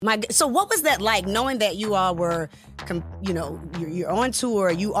So what was that like, knowing that you all were, you're on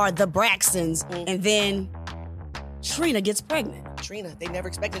tour, you are the Braxtons, and then Trina gets pregnant? Trina, they never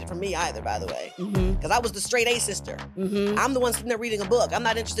expected it from me either, by the way. Because I was the straight A sister. I'm the one sitting there reading a book. I'm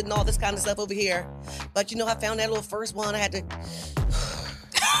not interested in all this kind of stuff over here. But I found that little first one. I had to...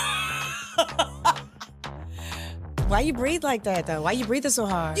 Why you breathe like that, though? Why you breathing so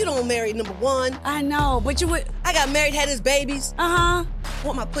hard? You don't marry number one. I know, but you would... I got married, had his babies. Uh-huh.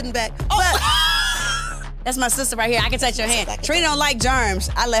 Want my pudding back. Oh. That's my sister right here. I can touch her hand. Trina don't like germs.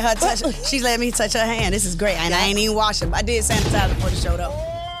 I let her touch... She's letting me touch her hand. This is great. And I ain't even wash them. I did sanitize before the show, though.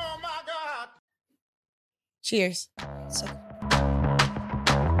 Oh, my God. Cheers. 5,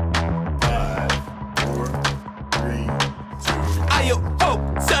 4, 3, 2. Ayo, oh,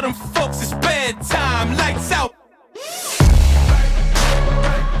 tell them folks it's bedtime. Lights out.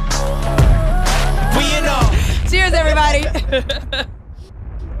 Cheers, everybody.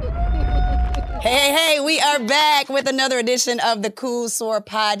 Hey, we are back with another edition of the Cool Soror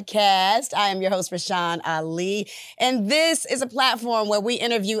podcast. I am your host, Rashawn Ali, and this is a platform where we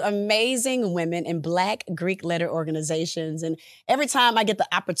interview amazing women in Black Greek letter organizations. And every time I get the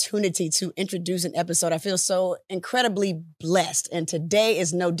opportunity to introduce an episode, I feel so incredibly blessed. And today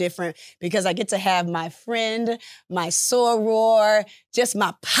is no different because I get to have my friend, my soror, just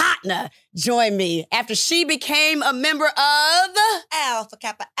my partner, join me after she became a member of Alpha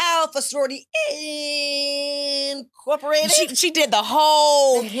Kappa Alpha Sorority Incorporated. She did the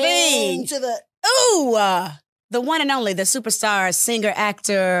whole thing. To the the one and only, the superstar, singer,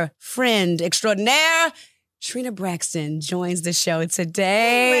 actor, friend extraordinaire, Trina Braxton joins the show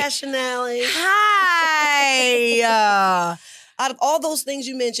today. Rationality. Hi. Out of all those things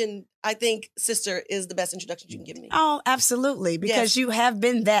you mentioned, I think sister is the best introduction you can give me. Oh, absolutely. Because you have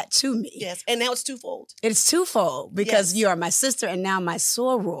been that to me. Yes. And now it's twofold. It's twofold because you are my sister and now my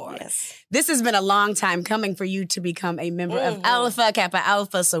soror. Yes. This has been a long time coming for you to become a member of Alpha Kappa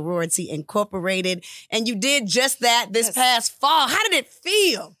Alpha Sorority Incorporated. And you did just that this past fall. How did it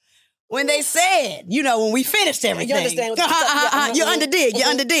feel when they said, when we finished everything? You understand? You underdid. You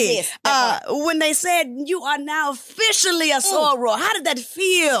underdid. Yes, when they said you are now officially a soror, how did that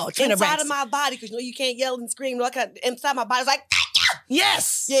feel? Trina Inside Braxton? of my body, because you can't yell and scream. Inside my body, it's like, thank you.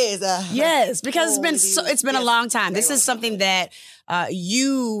 Yes. Yes. Yes, because it's been a long time. This is something that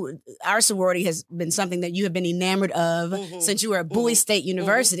our sorority has been something that you have been enamored of since you were at Bowie State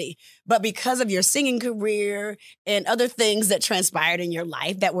University. But because of your singing career and other things that transpired in your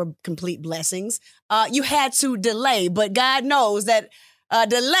life that were complete blessings, you had to delay. But God knows that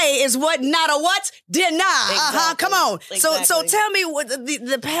delay is what, not a what? Deny. Exactly. Come on. Exactly. So tell me what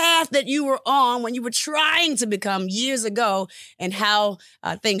the path that you were on when you were trying to become years ago and how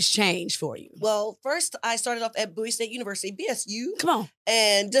things changed for you. Well, first I started off at Bowie State University, BSU. Come on.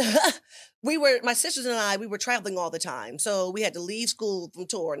 And my sisters and I, we were traveling all the time. So we had to leave school from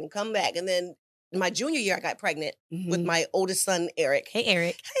tour and come back. And then in my junior year, I got pregnant with my oldest son, Eric. Hey,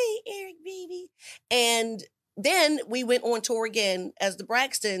 Eric. Hey, Eric, baby. And then we went on tour again as the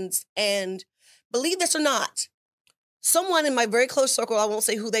Braxtons, and believe this or not, someone in my very close circle, I won't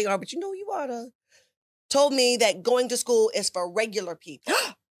say who they are, but you ought to, told me that going to school is for regular people.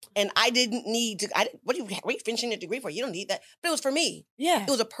 And I didn't need to, what are you finishing a degree for? You don't need that. But it was for me. Yeah. It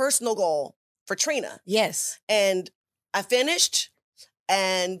was a personal goal for Trina. Yes. And I finished,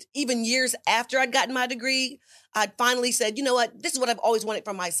 and even years after I'd gotten my degree, I finally said, you know what? This is what I've always wanted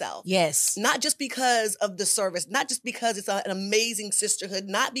for myself. Yes. Not just because of the service, not just because it's an amazing sisterhood,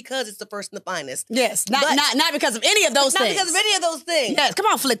 not because it's the first and the finest. Yes. Not because of any of those things. Not because of any of those things. Yes. Come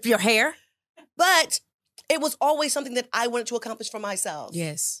on, flip your hair. But it was always something that I wanted to accomplish for myself.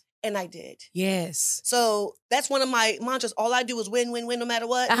 Yes. And I did. Yes. So that's one of my mantras. All I do is win, win, win, no matter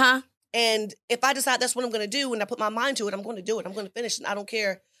what. Uh-huh. And if I decide that's what I'm going to do and I put my mind to it, I'm going to do it. I'm going to finish. And I don't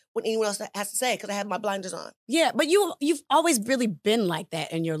care what anyone else has to say because I have my blinders on. Yeah, but you've always really been like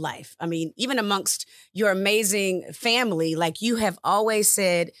that in your life. I mean, even amongst your amazing family, like you have always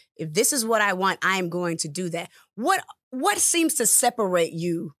said, if this is what I want, I am going to do that. What seems to separate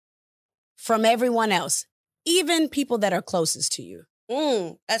you from everyone else, even people that are closest to you?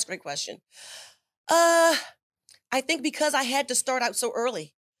 That's a great question. I think because I had to start out so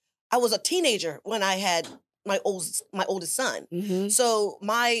early. I was a teenager when I had my oldest son. Mm-hmm. So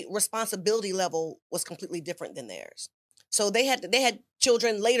my responsibility level was completely different than theirs. So they had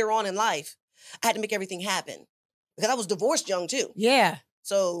children later on in life. I had to make everything happen because I was divorced young too. Yeah.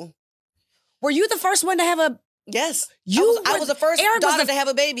 So were you the first one to have a? Yes. I was the first daughter to have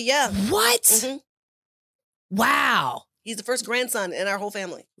a baby. Yeah. What? Mm-hmm. Wow. He's the first grandson in our whole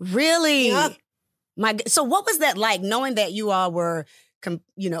family. Really? Yeah. So what was that like, knowing that you all were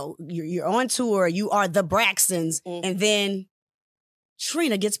you're on tour, you are the Braxtons, and then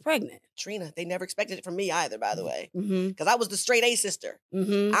Trina gets pregnant. Trina, they never expected it from me either, by the way. Mm-hmm. Because I was the straight A sister.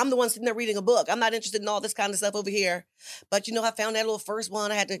 Mm-hmm. I'm the one sitting there reading a book. I'm not interested in all this kind of stuff over here. But I found that little first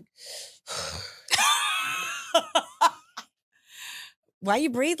one. I had to... Why you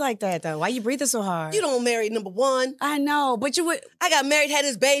breathe like that, though? Why you breathing so hard? You don't marry number one. I know, but you would... I got married, had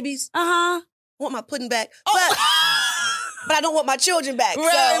his babies. Uh-huh. Want my pudding back. Oh. But I don't want my children back.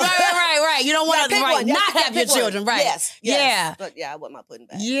 Right. You don't want to not have your children, right? Yes. Yeah. But I want my pudding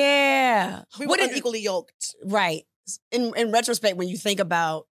back. Yeah. We were unequally yoked. Right. In retrospect, when you think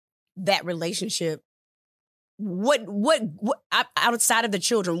about that relationship, what outside of the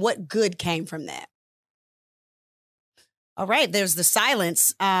children, what good came from that? All right, there's the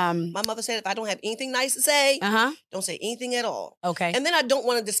silence. My mother said if I don't have anything nice to say, don't say anything at all. Okay. And then I don't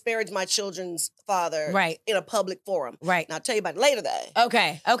want to disparage my children's father in a public forum. Right. And I'll tell you about it later though.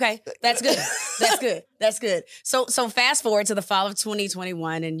 Okay. That's good. That's good. So fast forward to the fall of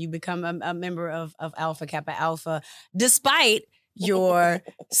 2021 and you become a member of Alpha Kappa Alpha, despite your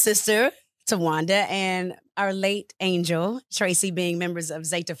sister, Tawanda, and our late angel, Tracy, being members of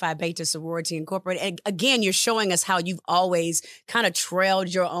Zeta Phi Beta Sorority Incorporated. And again, you're showing us how you've always kind of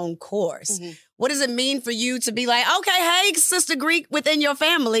trailed your own course. Mm-hmm. What does it mean for you to be like, okay, hey, Sister Greek within your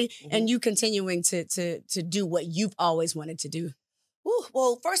family, and you continuing to do what you've always wanted to do? Ooh,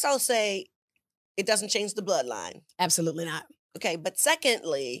 well, first I'll say it doesn't change the bloodline. Absolutely not. Okay, but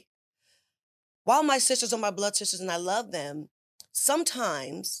secondly, while my sisters are my blood sisters and I love them,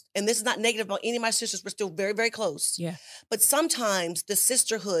 sometimes, and this is not negative about any of my sisters, we're still very, very close. Yeah. But sometimes the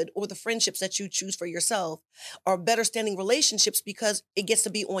sisterhood or the friendships that you choose for yourself are better standing relationships because it gets to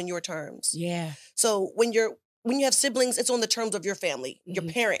be on your terms. Yeah. So when you have siblings, it's on the terms of your family, your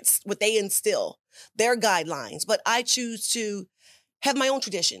parents, what they instill, their guidelines. But I choose to have my own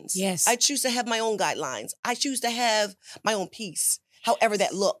traditions. Yes. I choose to have my own guidelines. I choose to have my own peace. However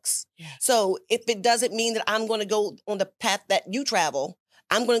that looks. Yeah. So if it doesn't mean that I'm going to go on the path that you travel,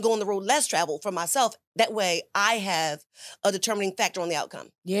 I'm going to go on the road less traveled for myself. That way I have a determining factor on the outcome.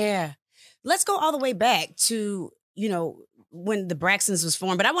 Yeah. Let's go all the way back to, when the Braxtons was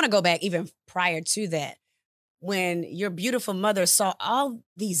formed. But I want to go back even prior to that, when your beautiful mother saw all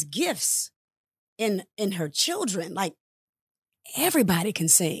these gifts in her children. Like, everybody can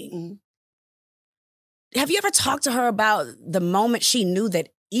sing. Mm-hmm. Have you ever talked to her about the moment she knew that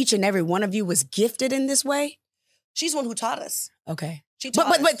each and every one of you was gifted in this way? She's the one who taught us. Okay. She taught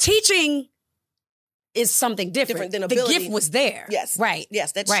us. But teaching is something different. Than ability. The gift was there. Yes. Right.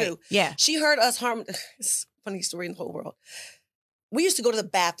 Yes, that's right. true. Yeah. She heard us it's a funny story in the whole world. We used to go to the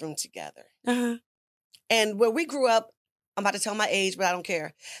bathroom together. Uh-huh. And where we grew up, I'm about to tell my age, but I don't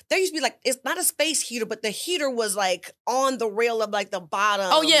care. There used to be it's not a space heater, but the heater was on the rail of the bottom.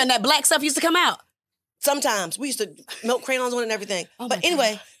 Oh yeah, and that black stuff used to come out. Sometimes we used to melt crayons on it and everything. But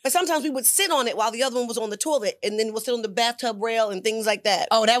anyway, but sometimes we would sit on it while the other one was on the toilet, and then we'll sit on the bathtub rail and things like that.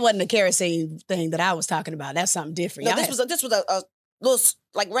 Oh, that wasn't a kerosene thing that I was talking about. That's something different. No, this was a little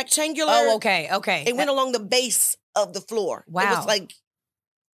rectangular. Oh, okay. It went along the base of the floor. Wow. It was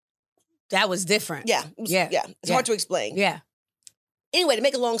that was different. Yeah. It's hard to explain. Yeah. Anyway, to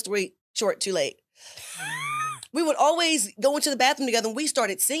make a long story short, too late. We would always go into the bathroom together and we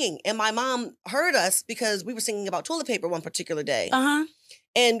started singing. And my mom heard us because we were singing about toilet paper one particular day. Uh-huh.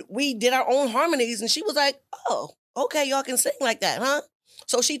 And we did our own harmonies and she was like, oh, okay, y'all can sing like that, huh?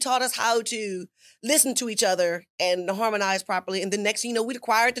 So she taught us how to listen to each other and harmonize properly. And the next thing you know, we'd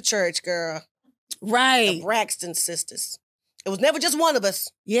acquire at the church, girl. Right. The Braxton sisters. It was never just one of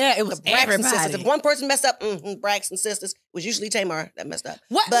us. Yeah, it was the Braxton everybody. sisters. If one person messed up, Braxton sisters. It was usually Tamar that messed up.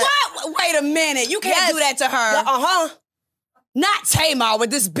 What? Wait a minute. You can't do that to her. Uh-huh. Not Tamar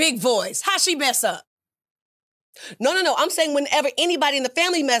with this big voice. How she mess up? No. I'm saying whenever anybody in the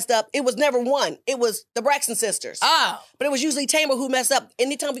family messed up, it was never one. It was the Braxton sisters. Oh. But it was usually Tamar who messed up.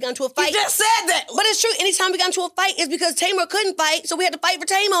 Anytime we got into a fight. You just said that. But it's true. Anytime we got into a fight, it's because Tamar couldn't fight, so we had to fight for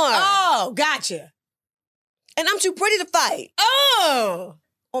Tamar. Oh, gotcha. And I'm too pretty to fight. Oh.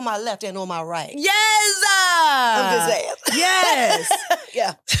 On my left and on my right. Yes. I'm just saying. Yes.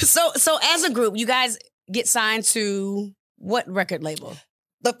 Yeah. So as a group, you guys get signed to what record label?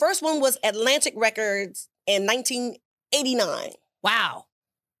 The first one was Atlantic Records in 1989. Wow.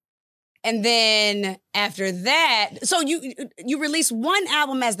 And then after that, so you released one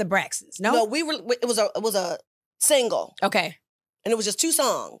album as the Braxtons, no? No, it was a single. Okay. And it was just 2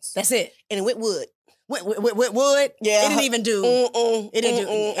 songs. That's it. And it went wood. Wood? Yeah. It didn't even do. It didn't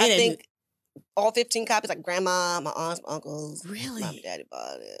do. I think all 15 copies, like grandma, my aunts, my uncles. Really? Mom and daddy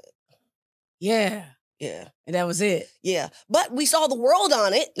bought it. Yeah. Yeah. And that was it. Yeah. But we saw the world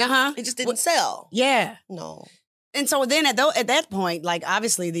on it. Uh-huh. It just didn't sell. Yeah. No. And so then at that point, like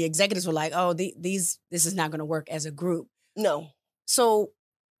obviously the executives were like, oh, this is not going to work as a group. No. So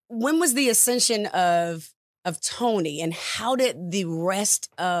when was the ascension of Tony, and how did the rest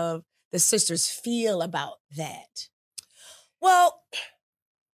of the sisters feel about that? Well,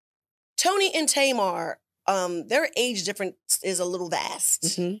 Tony and Tamar, their age difference is a little vast.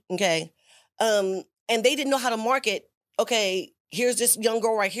 Mm-hmm. Okay. And they didn't know how to market. Okay, here's this young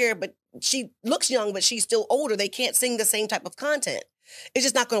girl right here, but she looks young, but she's still older. They can't sing the same type of content. It's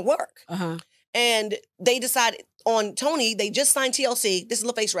just not going to work. Uh-huh. And they decided on Tony, they just signed TLC. This is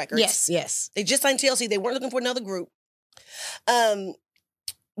LaFace Records. Yes. They just signed TLC. They weren't looking for another group.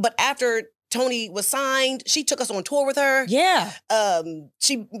 But after Tony was signed, she took us on tour with her. Yeah.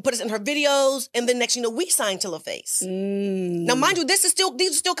 She put us in her videos. And then next, we signed to LaFace. Mm. Now, mind you, these are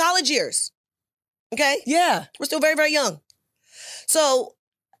still college years. Okay? Yeah. We're still very, very young. So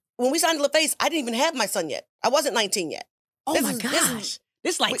when we signed to LaFace, I didn't even have my son yet. I wasn't 19 yet. Oh my gosh.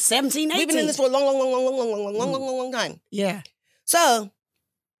 This is like 17, 18. We've been in this for a long time. Yeah. So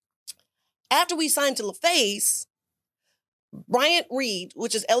after we signed to LaFace, Bryant Reed,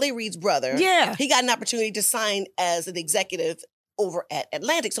 which is L.A. Reid's brother, he got an opportunity to sign as an executive over at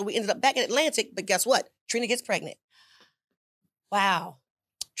Atlantic. So we ended up back at Atlantic, but guess what? Trina gets pregnant. Wow.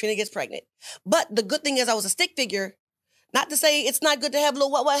 Trina gets pregnant. But the good thing is I was a stick figure. Not to say it's not good to have a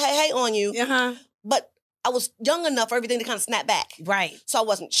little what hey on you, but I was young enough for everything to kind of snap back. Right. So I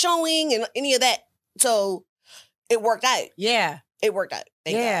wasn't showing and any of that. So it worked out. Yeah. It worked out.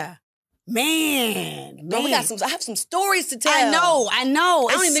 Thank God. Man. But I have some stories to tell. I know.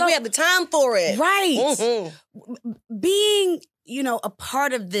 I don't even think we have the time for it. Right. Mm-hmm. Being, a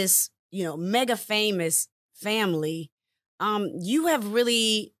part of this, mega famous family, you have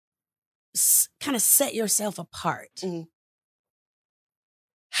really kind of set yourself apart. Mm-hmm.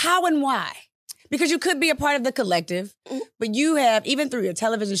 How and why? Because you could be a part of the collective, but you have, even through your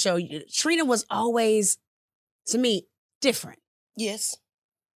television show, Trina was always, to me, different. Yes.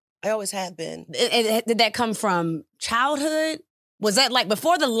 I always have been. Did that come from childhood? Was that like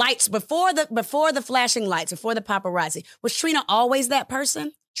before the lights, before the flashing lights, before the paparazzi? Was Trina always that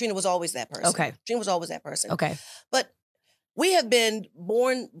person? Trina was always that person. Okay. Trina was always that person. Okay. But we have been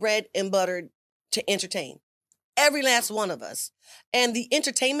born, bred, and buttered to entertain. Every last one of us. And the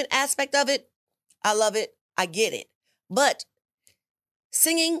entertainment aspect of it, I love it. I get it. But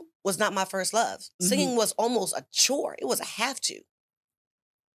singing was not my first love. Mm-hmm. Singing was almost a chore. It was a have to.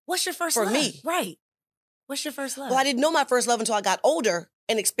 What's your first for love? me? Right. What's your first love? Well, I didn't know my first love until I got older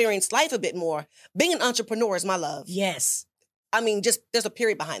and experienced life a bit more. Being an entrepreneur is my love. Yes. I mean, just there's a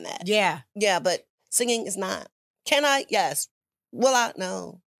period behind that. Yeah. Yeah, but singing is not. Can I? Yes. Will I?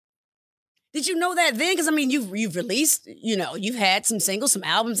 No. Did you know that then? Because, I mean, you've released, you've had some singles, some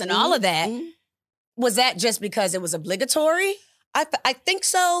albums, and all of that. Mm-hmm. Was that just because it was obligatory? I think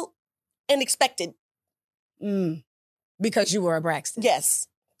so, and expected. Because you were a Braxton. Yes.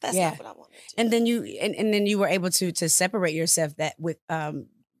 That's not what I wanted to. And then you were able to separate yourself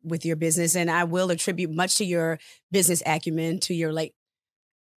with your business. And I will attribute much to your business acumen to your late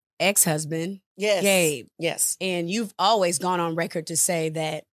ex-husband, Yes. Gabe. Yes. And you've always gone on record to say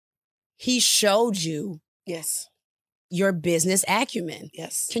that he showed you Yes. your business acumen.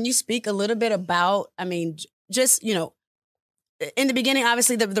 Yes. Can you speak a little bit about, I mean, just, in the beginning,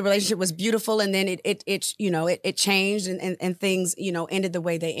 obviously the relationship was beautiful, and then it changed and things, ended the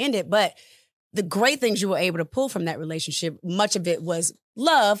way they ended. But the great things you were able to pull from that relationship, much of it was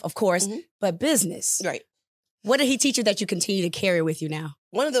love, of course, but business. Right. What did he teach you that you continue to carry with you now?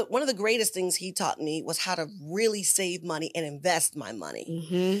 One of the greatest things he taught me was how to really save money and invest my money.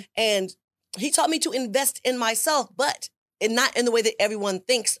 Mm-hmm. And he taught me to invest in myself, but not in the way that everyone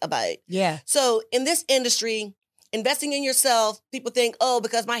thinks about it. Yeah. So in this industry, investing in yourself, people think, oh,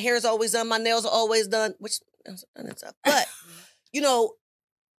 because my hair is always done, my nails are always done, which is up. But,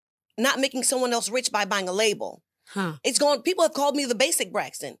 not making someone else rich by buying a label. Huh. People have called me the basic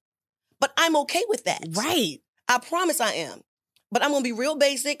Braxton, but I'm okay with that. Right. I promise I am. But I'm going to be real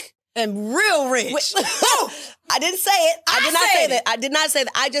basic. And real rich. I didn't say it. I did not say that. I did not say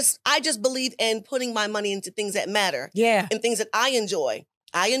that. I just believe in putting my money into things that matter. Yeah. And things that I enjoy.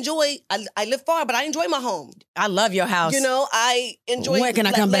 I live far, but I enjoy my home. I love your house. I enjoy. When can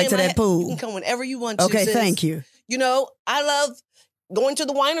I come back to that pool? You can come whenever you want to. Okay, sis. thank you. I love going to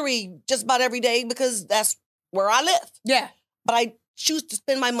the winery just about every day because that's where I live. Yeah. But I choose to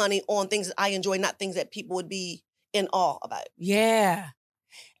spend my money on things that I enjoy, not things that people would be in awe about. Yeah.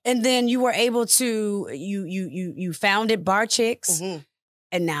 And then you were able to you founded Bar Chicks, and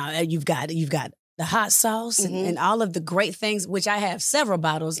now you've got the hot sauce and all of the great things, which I have several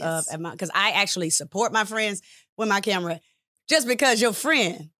bottles of, because I actually support my friends with my camera. Just because your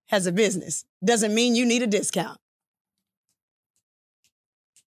friend has a business doesn't mean you need a discount.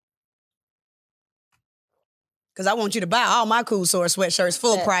 Because I want you to buy all my Cool Soar sweatshirts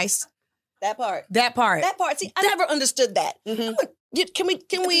full price. That part. That part. See, I never understood that. Mhm. Can we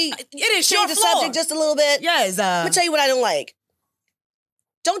It is your change the floor. subject just a little bit? Yes. Let me tell you what I don't like.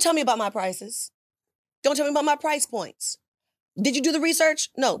 Don't tell me about my prices. Don't tell me about my price points. Did you do the research?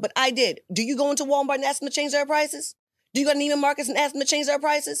 No, but I did. Do you go into Walmart and ask them to change their prices? Do you go to Neiman Marcus and ask them to change their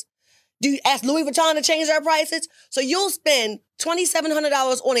prices? Do you ask Louis Vuitton to change their prices? So you'll spend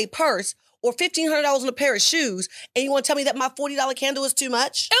 $2,700 on a purse or $1,500 on a pair of shoes, and you want to tell me that my $40 candle is too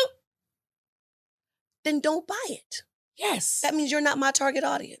much? Oh. Then don't buy it. Yes. That means you're not my target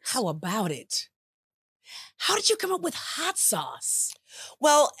audience. How about it? How did you come up with hot sauce?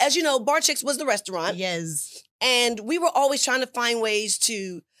 Well, as you know, Bar Chicks was the restaurant. Yes. And we were always trying to find ways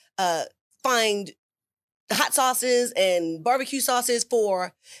to find hot sauces and barbecue sauces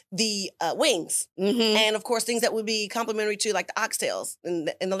for the wings. Mm-hmm. And of course, things that would be complimentary to like the oxtails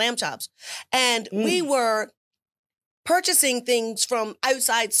and the lamb chops. And we were purchasing things from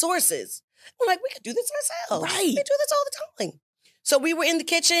outside sources. We're like, we could do this ourselves. Right. We do this all the time. So we were in the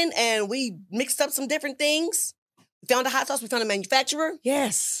kitchen and we mixed up some different things. We found a hot sauce. We found a manufacturer.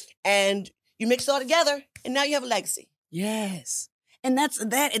 Yes. And you mix it all together, and now you have a legacy. Yes. And that's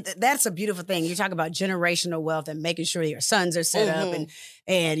a beautiful thing. You talk about generational wealth and making sure your sons are set up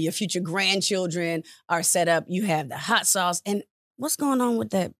and your future grandchildren are set up. You have the hot sauce. And what's going on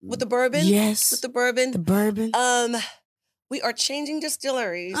with that? With the bourbon? Yes. With the bourbon. The bourbon. We are changing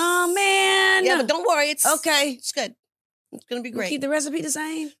distilleries. Oh, man. Yeah, but don't worry. It's okay. It's good. It's going to be great. Keep the recipe the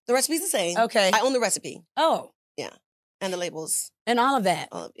same? The recipe's the same. Okay. I own the recipe. Oh. Yeah. And the labels. And all of that.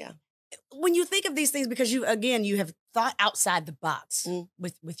 Yeah. When you think of these things, because you have thought outside the box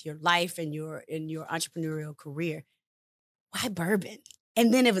with your life and your entrepreneurial career, why bourbon?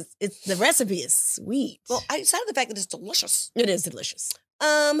 And then it's the recipe is sweet. Well, outside of the fact that it's delicious. It is delicious.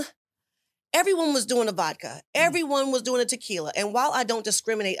 Everyone was doing a vodka. Everyone was doing a tequila. And while I don't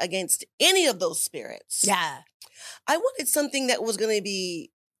discriminate against any of those spirits, Yeah. I wanted something that was going to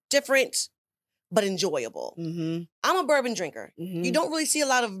be different but enjoyable. Mm-hmm. I'm a bourbon drinker. Mm-hmm. You don't really see a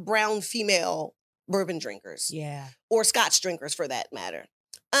lot of brown female bourbon drinkers. Yeah. Or Scotch drinkers for that matter.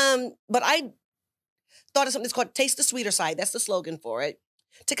 But I thought of something that's called Taste the Sweeter Side. That's the slogan for it.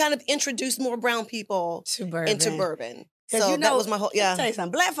 To kind of introduce more brown people into bourbon. So that was my whole, Let me tell you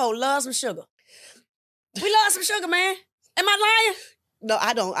something. Black folk love some sugar. We love some sugar, man. Am I lying? No,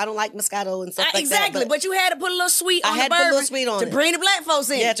 I don't. I don't like Moscato and stuff like that. Exactly, but you had to put a little sweet on the bourbon. I had to put a little sweet on to it. bring the black folks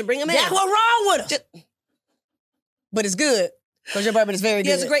in. Yeah, to bring them in. That's what's wrong with them. But it's good, because your bourbon is very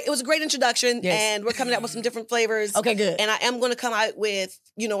good. Yeah, it was a great introduction, Yes. and we're coming out with some different flavors. Okay, good. And I am going to come out with,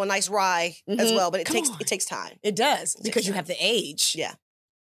 a nice rye as well, but it takes time. It does, because you have to age. Yeah.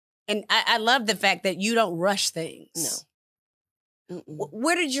 And I love the fact that you don't rush things. No.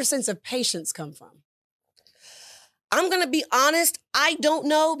 Where did your sense of patience come from? I'm going to be honest, I don't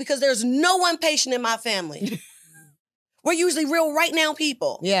know, because there's no one patient in my family. We're usually real right now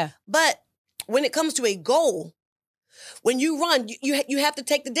people. Yeah. But when it comes to a goal, when you run, you have to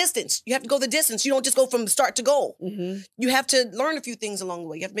take the distance. You have to go the distance. You don't just go from start to goal. Mm-hmm. You have to learn a few things along the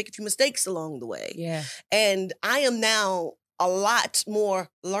way. You have to make a few mistakes along the way. Yeah. And I am now a lot more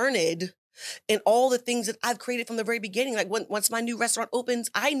learned in all the things that I've created from the very beginning. Like once my new restaurant opens,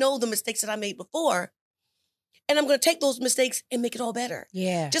 I know the mistakes that I made before. And I'm going to take those mistakes and make it all better.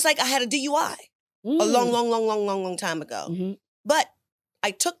 Yeah. Just like I had a DUI a long time ago. Mm-hmm. But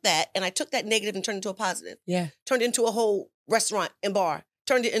I took that negative and turned it into a positive. Yeah. Turned it into a whole restaurant and bar.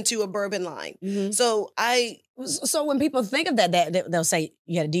 Turned it into a bourbon line. Mm-hmm. So when people think of that, they'll say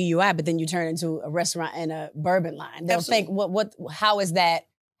you had a DUI, but then you turn into a restaurant and a bourbon line. They'll think, how is that?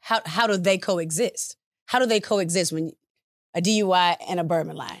 How do they coexist? How do they coexist when a DUI and a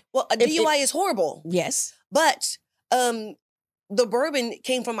bourbon line? Well, a DUI is horrible. Yes. But the bourbon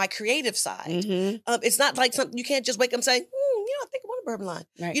came from my creative side. Mm-hmm. It's not like something you can't just wake up and say, I think I want a bourbon line.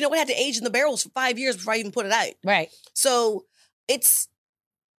 Right. We had to age in the barrels for 5 years before I even put it out. Right. So it's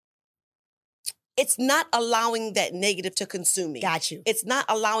not allowing that negative to consume me. Got you. It's not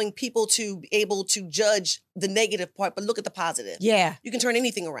allowing people to be able to judge the negative part, but look at the positive. Yeah. You can turn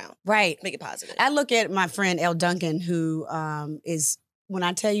anything around. Right. Make it positive. I look at my friend Elle Duncan, who is, when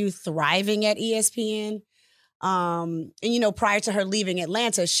I tell you, thriving at ESPN. And prior to her leaving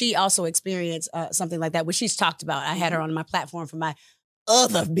Atlanta, she also experienced something like that, which she's talked about. I had her on my platform for my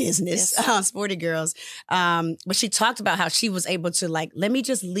other business, Yes. Sporty Girls. But she talked about how she was able to like, let me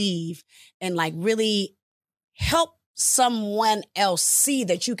just leave and like really help someone else see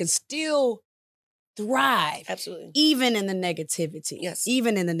that you can still thrive. Absolutely. Even in the negativity. Yes.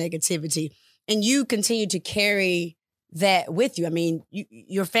 Even in the negativity. And you continue to carry that with you. I mean,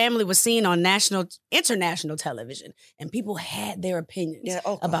 your family was seen on international television, and people had their opinions Yeah.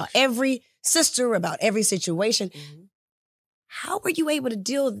 Oh, about gosh. every sister, about every situation. Mhm. How were you able to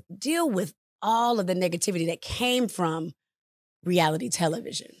deal with all of the negativity that came from reality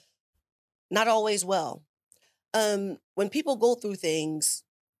television? Not always well. When people go through things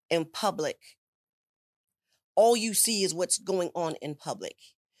in public, all you see is what's going on in public.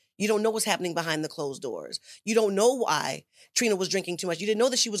 You don't know what's happening behind the closed doors. You don't know why Trina was drinking too much. You didn't know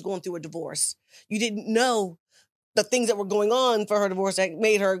that she was going through a divorce. You didn't know the things that were going on for her divorce that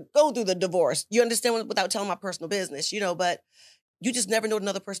made her go through the divorce. You understand without telling my personal business, but you just never know what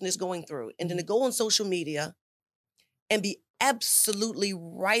another person is going through. And then to go on social media and be absolutely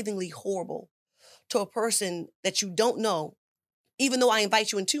writhingly horrible to a person that you don't know, even though I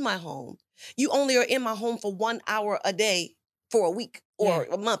invite you into my home, you only are in my home for 1 hour a day for a week or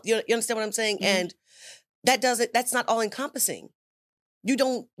a month. You understand what I'm saying? Mhm. And that's not all encompassing. You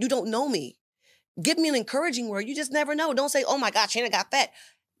don't know me. Give me an encouraging word. You just never know. Don't say, oh my God, Trina got fat.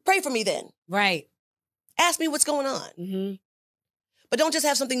 Pray for me then. Right. Ask me what's going on. Mm-hmm. But don't just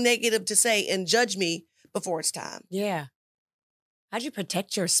have something negative to say and judge me before it's time. Yeah. How'd you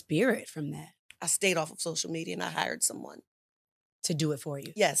protect your spirit from that? I stayed off of social media and I hired someone. To do it for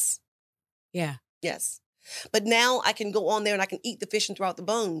you? Yes. Yeah. Yes. But now I can go on there and I can eat the fish and throw out the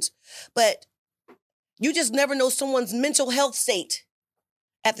bones. But you just never know someone's mental health state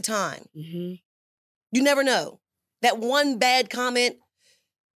at the time. Mm-hmm. You never know. That one bad comment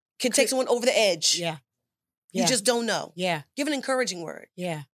can take someone over the edge. Yeah. You just don't know. Yeah. Give an encouraging word.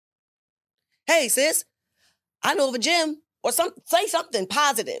 Yeah. Hey, sis, I know of a gym. Or say something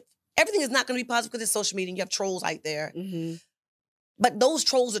positive. Everything is not going to be positive because it's social media and you have trolls out there. Mm-hmm. But those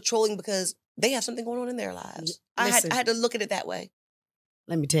trolls are trolling because they have something going on in their lives. I had to look at it that way.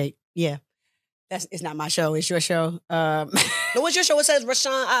 Let me tell you. Yeah. It's not my show. It's your show. No, what's your show? It says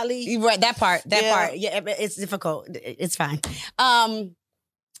Rashawn Ali. Right. That part. Yeah. Part. Yeah. It's difficult. It's fine.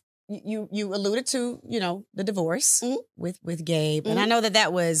 You alluded to, the divorce with Gabe. And I know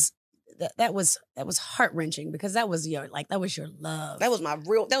that was heart-wrenching because that was your love. That was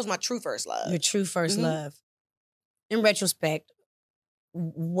my true first love. Your true first love. In retrospect,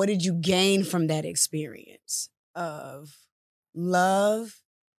 what did you gain from that experience of love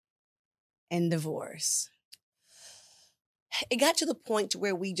and divorce? It got to the point to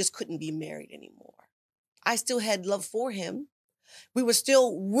where we just couldn't be married anymore. I still had love for him. We were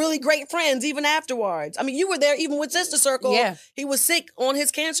still really great friends even afterwards. I mean, you were there even with Sister Circle. Yeah. He was sick on his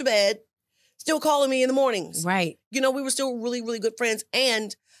cancer bed, still calling me in the mornings. Right. We were still really, really good friends.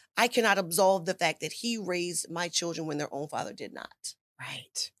 And I cannot absolve the fact that he raised my children when their own father did not.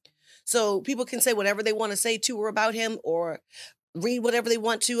 Right. So people can say whatever they want to say to or about him or read whatever they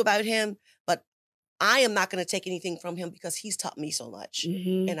want to about him. But I am not going to take anything from him because he's taught me so much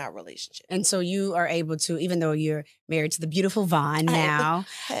in our relationship. And so you are able to, even though you're married to the beautiful Vaughn now.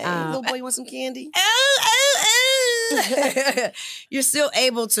 Hey, little boy, you want some candy? You're still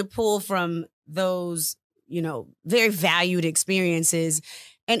able to pull from those, very valued experiences.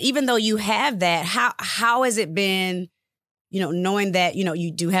 And even though you have that, how has it been, knowing that,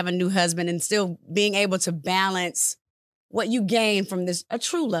 you do have a new husband and still being able to balance what you gain from a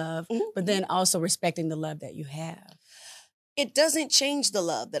true love, but then also respecting the love that you have? It doesn't change the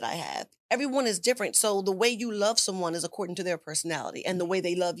love that I have. Everyone is different. So the way you love someone is according to their personality and the way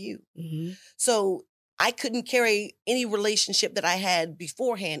they love you. Mm-hmm. So I couldn't carry any relationship that I had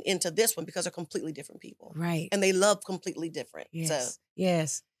beforehand into this one because they're completely different people. Right. And they love completely different. Yes. So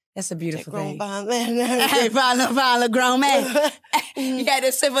yes. That's a beautiful thing. Grown man. Hey, fine little grown man. You got to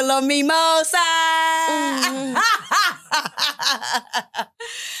sip a little mimosa.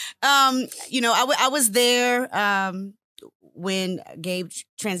 I was there when Gabe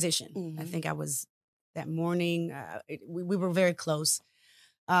transitioned. I think I was that morning. We were very close,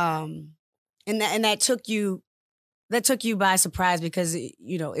 and that took you by surprise because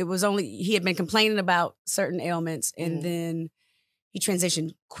it was only he had been complaining about certain ailments, and then he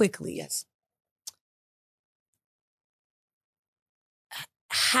transitioned quickly. Yes.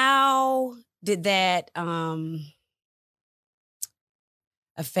 How did that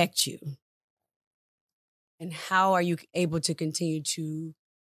affect you? And how are you able to continue to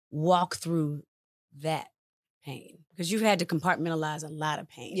walk through that pain? Because you've had to compartmentalize a lot of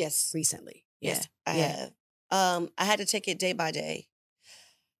pain Yes. recently. Yes, Yeah. I have. I had to take it day by day.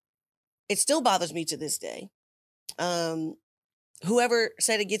 It still bothers me to this day. Whoever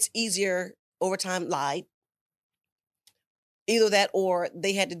said it gets easier over time lied. Either that or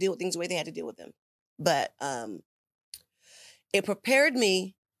they had to deal with things the way they had to deal with them. But it prepared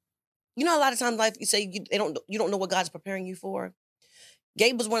me. You know, a lot of times in life you say you don't know what God's preparing you for.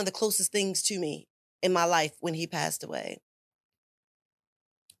 Gabe was one of the closest things to me in my life when he passed away.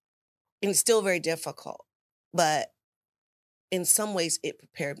 And it's still very difficult. But in some ways, it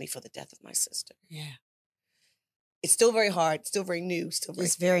prepared me for the death of my sister. Yeah. It's still very hard, still very new, still very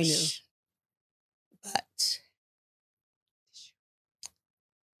It's very new. fresh. But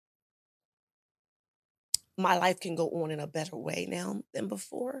my life can go on in a better way now than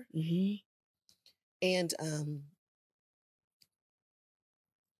before. Mm-hmm. And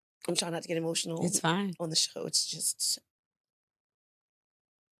I'm trying not to get emotional It's fine. on the show. It's just,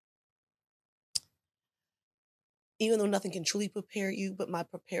 even though nothing can truly prepare you, but my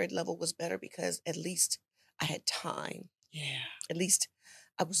prepared level was better because at least I had time. Yeah. At least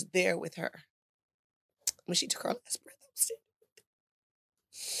I was there with her. When she took her last breath, I was standing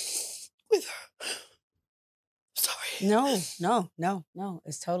with her. Sorry. No.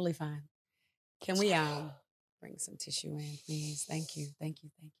 It's totally fine. Can we bring some tissue in, please? Thank you. Thank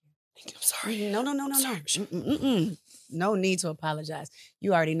you. I'm sorry. No. Sorry. Mm-mm. No need to apologize.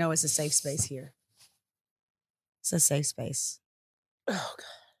 You already know it's a safe space here. It's a safe space. Oh,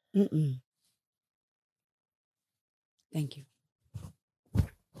 God. Mm-mm. Thank you.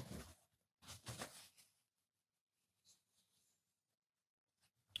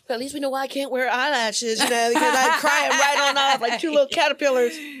 At least we know why I can't wear eyelashes, because I'm crying right on off like two little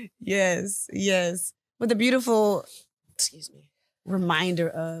caterpillars. Yes. With a beautiful Excuse me. reminder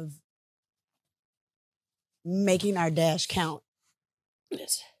of making our dash count.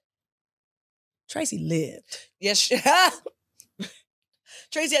 Yes. Tracy lived. Yes.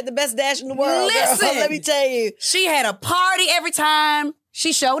 Tracy had the best dash in the world. Listen. Girl, let me tell you. She had a party every time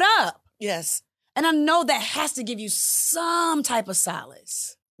she showed up. Yes. And I know that has to give you some type of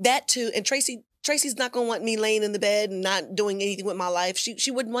solace. That too. And Tracy's not gonna want me laying in the bed and not doing anything with my life.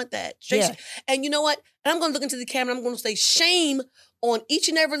 She wouldn't want that. Tracy, Yeah. And you know what? And I'm gonna look into the camera and I'm gonna say shame on each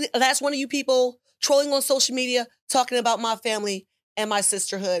and every last one of you people trolling on social media, talking about my family and my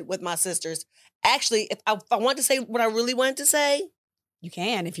sisterhood with my sisters. Actually, if I want to say what I really wanted to say, You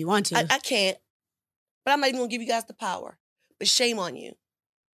can if you want to. I can't. But I'm not even gonna give you guys the power. But shame on you.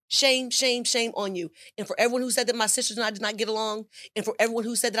 Shame on you. And for everyone who said that my sisters and I did not get along, and for everyone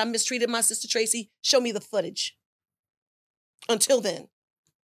who said that I mistreated my sister Tracy, show me the footage. Until then,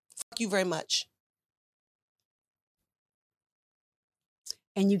 fuck you very much.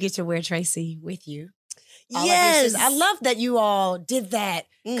 And you get to wear Tracy with you. All of your Yes. sisters. I love that you all did that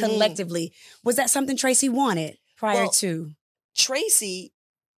Mhm. collectively. Was that something Tracy wanted prior Well, to? Tracy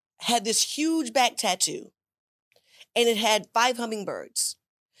had this huge back tattoo, and it had 5 hummingbirds,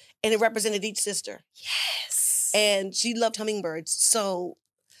 and it represented each sister. Yes. And she loved hummingbirds. So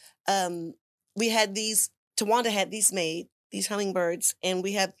we had these, Tawanda had these made, these hummingbirds, and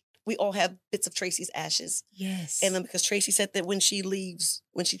we all have bits of Tracy's ashes. Yes. And then because Tracy said that when she leaves,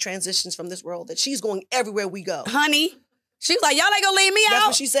 when she transitions from this world, that she's going everywhere we go. Honey, she was like, y'all ain't gonna leave me That's out.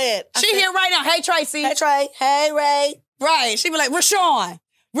 what she said. I She said, here right now. Hey, Tracy. Hey, Trey. Hey, Ray. Right. She be like, Rashawn,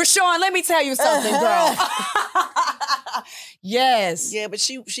 let me tell you something, girl. Yes. Yeah, but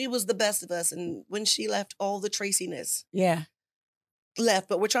she was the best of us. And when she left, all the Traciness Yeah. left.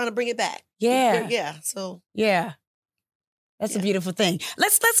 But we're trying to bring it back. Yeah. Yeah. So Yeah. That's a Yeah. beautiful thing.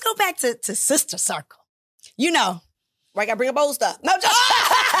 Let's go back to Sister Circle. You know. right, I bring up old stuff. No, just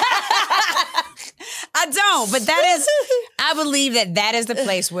I don't, but that is, I believe that is the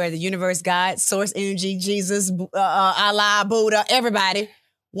place where the universe, God, source energy, Jesus, Allah, Buddha, everybody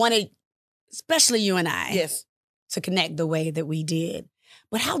wanted, especially you and I, yes. to connect the way that we did.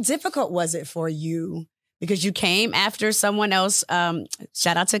 But how difficult was it for you? Because you came after someone else.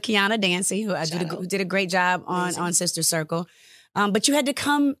 Shout out to Kiana Dancy, who did a great job on Sister Circle. But you had to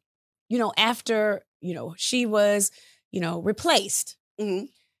come, after, she was, replaced. Mm-hmm.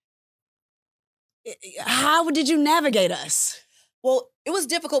 How did you navigate us? Well, it was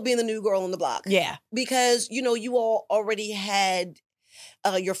difficult being the new girl on the block. Yeah. Because, you all already had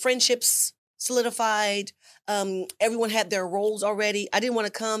your friendships solidified. Everyone had their roles already. I didn't want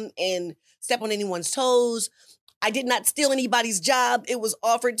to come and step on anyone's toes. I did not steal anybody's job. It was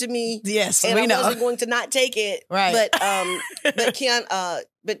offered to me. Yes, and we I know. wasn't going to not take it. Right. But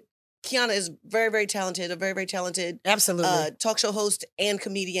Kiana is very, very talented, a very, very talented Absolutely. talk show host and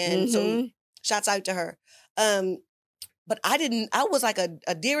comedian. So shouts out to her. But I was like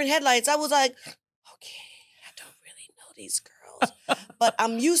a deer in headlights. I was like, okay, I don't really know these girls. But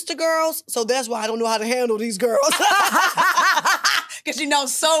I'm used to girls, so that's why I don't know how to handle these girls. Because you know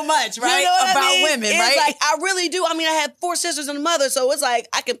so much, right? You know what about I mean? women, It's right? like, I really do. I mean, I have 4 sisters and a mother, so it's like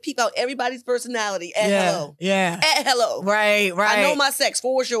I can peep out everybody's personality at hello. Yeah. At hello. Right. I know my sex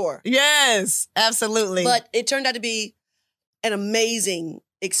for sure. Yes, absolutely. But it turned out to be an amazing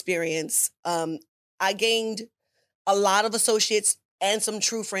experience. I gained a lot of associates and some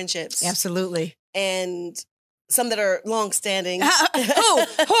true friendships. Absolutely. And some that are long-standing. Who?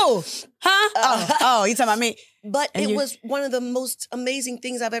 Huh? Oh, you talking about me? But And it you- was one of the most amazing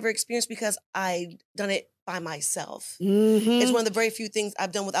things I've ever experienced because I done it by myself. Mm-hmm. It's one of the very few things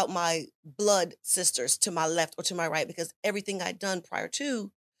I've done without my blood sisters to my left or to my right because everything I'd done prior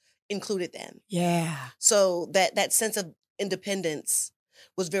to included them. Yeah. So that sense of independence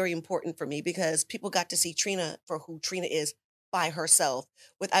was very important for me because people got to see Trina for who Trina is by herself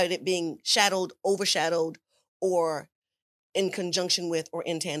without it being shadowed, overshadowed, or in conjunction with or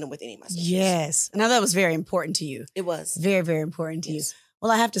in tandem with any of my sisters. Yes. Now that was very important to you. It was. Very, very important to you. Yes.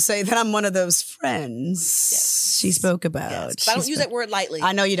 Well, I have to say that I'm one of those friends Yes. she spoke about. Yes. But I don't use that word lightly.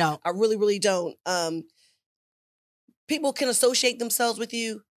 I know you don't. I really, really don't. People can associate themselves with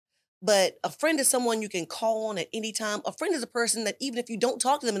you, but a friend is someone you can call on at any time. A friend is a person that even if you don't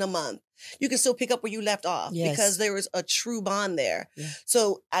talk to them in a month, you can still pick up where you left off Yes. because there is a true bond there. Yeah.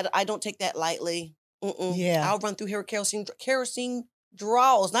 So I don't take that lightly. Yeah. I'll run through here kerosene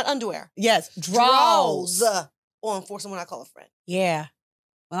draws, not underwear. Yes. Draws. On for someone I call a friend. Yeah.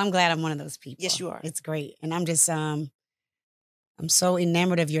 Well, I'm glad I'm one of those people. Yes, you are. It's great. And I'm just, I'm so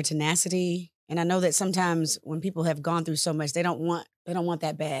enamored of your tenacity. And I know that sometimes when people have gone through so much, they don't want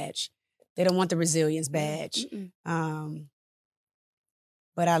that badge. They don't want the resilience badge. Mm-mm.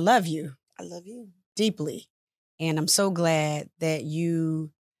 But I love you I love you. deeply. And I'm so glad that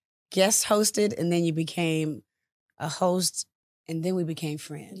you guest hosted and then you became a host and then we became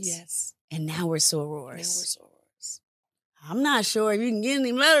friends. Yes. And now we're Now we're sorors. sorors. I'm not sure if you can get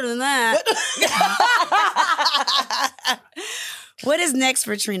any better than that. What is next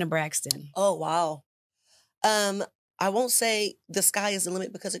for Trina Braxton? Oh, wow. I won't say the sky is the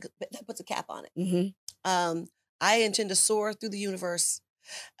limit because that puts a cap on it. Mm-hmm. I intend to soar through the universe.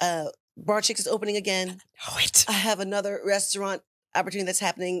 Bar Chicks is opening again. Oh, it. I have another restaurant opportunity that's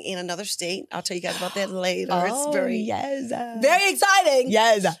happening in another state. I'll tell you guys about that later. Oh, It's very, yes. very exciting.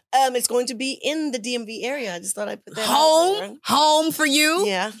 Yes. It's going to be in the DMV area. I just thought I'd put that out there. Home for you.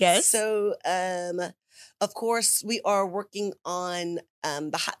 Yeah. Yes. So, of course, we are working on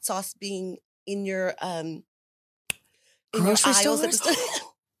the hot sauce being in your in your Grocery aisles at the stores?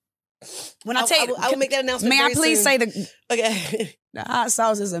 When I I tell you, will make that announcement. may I very please soon. say the Okay. hot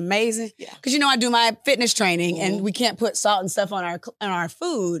sauce is amazing? Yeah. Because you know I do my fitness training and Mhm. we can't put salt and stuff on our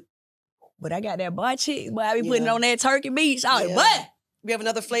food. But I got that bar cheese. Boy, I be putting Yeah. on that turkey meat. I was Yeah. like, what? We have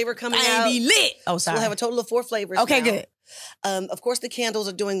another flavor coming I out. ain't be lit. Oh, So sorry. we'll have a total of 4 flavors. Okay, now. good. Of course, the candles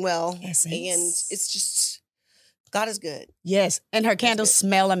are doing well. Yes, And yes. it's just, God is good. Yes. And her candles good.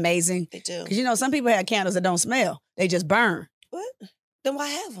 smell amazing. They do. Because you know, some people have candles that don't smell. They just burn. What? Then why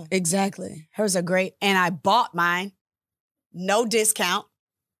have them? Exactly. Hers are great. And I bought mine. No discount.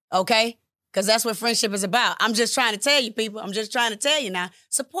 Okay? Because that's what friendship is about. I'm just trying to tell you, people. I'm just trying to tell you now.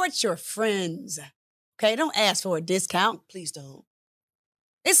 Support your friends. Okay? Don't ask for a discount. Please don't.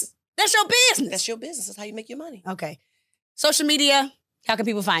 That's your business. That's your business. That's how you make your money. Okay. Social media, how can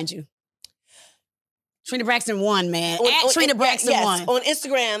people find you? Trina Braxton 1, man. At Trina Braxton yes, 1. on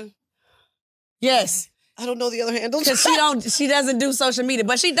Instagram. Yes. I don't know the other handles. Because she doesn't do social media,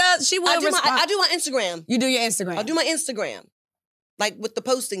 but she does. She will I do respond. my Instagram. You do your Instagram. I do my Instagram. Like with the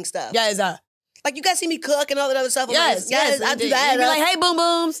posting stuff. Yes. Like you guys see me cook and all that other stuff. on Yes. my- yes, I do that. You be like, hey, boom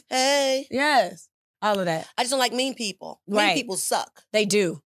booms. Hey. Yes. All of that. I just don't like mean people. Right. Mean people suck. They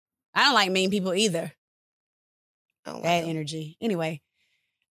do. I don't like mean people either. I don't like Bad them. energy. Anyway,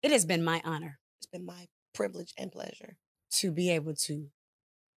 it has been my honor It's been my privilege and pleasure. to be able to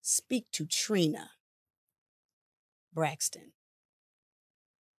speak to Trina Braxton.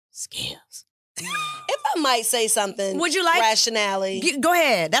 Skills. If I might say something, Would you like- rationality? Go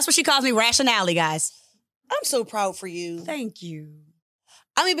ahead. That's what she calls me, rationality, guys. I'm so proud for you. Thank you.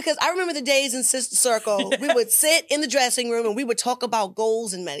 I mean, because I remember the days in Sister Circle, we would sit in the dressing room and we would talk about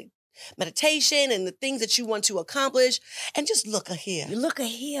goals and meditation and the things that you want to accomplish. And just look here. Look at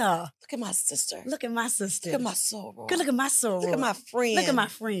here. Look at my sister. Look at my sister. Look at my soror. Good. Look at my soror. Look at my friend. Look at my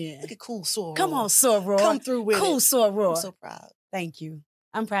friend. Look at cool soror. Come on, soror. Come through with cool it. soror. I'm so proud. Thank you.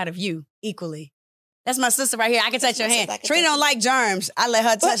 I'm proud of you equally. That's my sister right here. I can touch her my hand. sister. I can Trina touch don't like germs. I let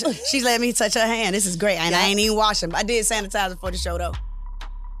her touch. She's letting me touch her hand. This is great. And I Yeah. ain't even washing. I did sanitizer for the show though.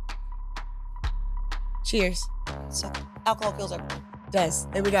 Cheers. So, alcohol kills everything. Does.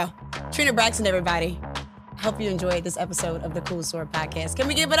 There we go. Trina Braxton, everybody. I hope you enjoyed this episode of the Cool Sword Podcast. Can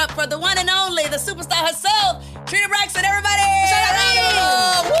we give it up for the one and only, the superstar herself, Trina Braxton, everybody? Shout out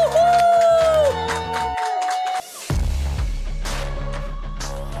to you. Woo!